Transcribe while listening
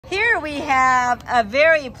Here we have a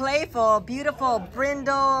very playful, beautiful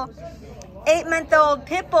brindle, 8-month-old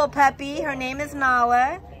Pitbull puppy. Her name is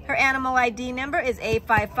Nala. Her animal ID number is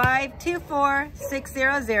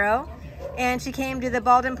A5524600. And she came to the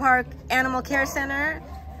Baldwin Park Animal Care Center.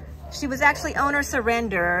 She was actually owner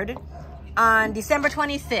surrendered on December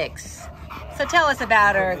 26th. So tell us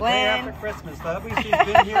about her, Glenn. After Christmas, she's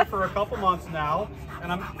been here for a couple months now,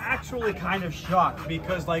 and I'm actually kind of shocked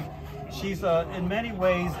because, like, she's in many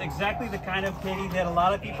ways exactly the kind of kitty that a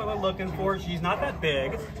lot of people are looking for. She's not that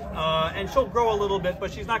big, and she'll grow a little bit,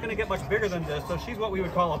 but she's not going to get much bigger than this. So she's what we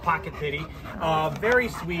would call a pocket kitty. Very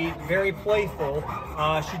sweet, very playful.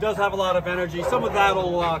 She does have a lot of energy. Some of that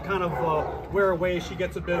will kind of wear away as she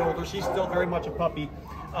gets a bit older. She's still very much a puppy.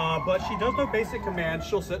 But she does know basic commands.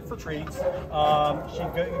 She'll sit for treats. She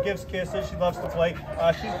gives kisses. She loves to play.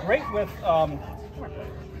 She's great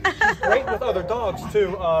with other dogs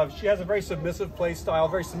too. She has a very submissive play style,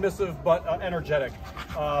 very submissive but energetic.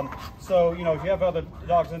 So, you know, if you have other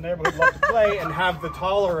dogs in there who love to play and have the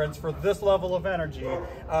tolerance for this level of energy,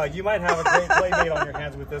 you might have a great play date on your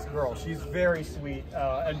hands with this girl. She's very sweet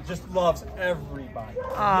and just loves everybody.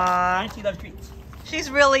 Aww. And she loves treats.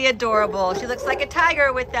 She's really adorable. She looks like a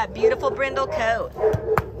tiger with that beautiful brindle coat.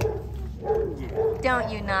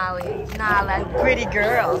 Don't you, Nala, pretty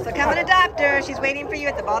girl. So come and adopt her. She's waiting for you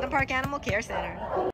at the Baldwin Park Animal Care Center.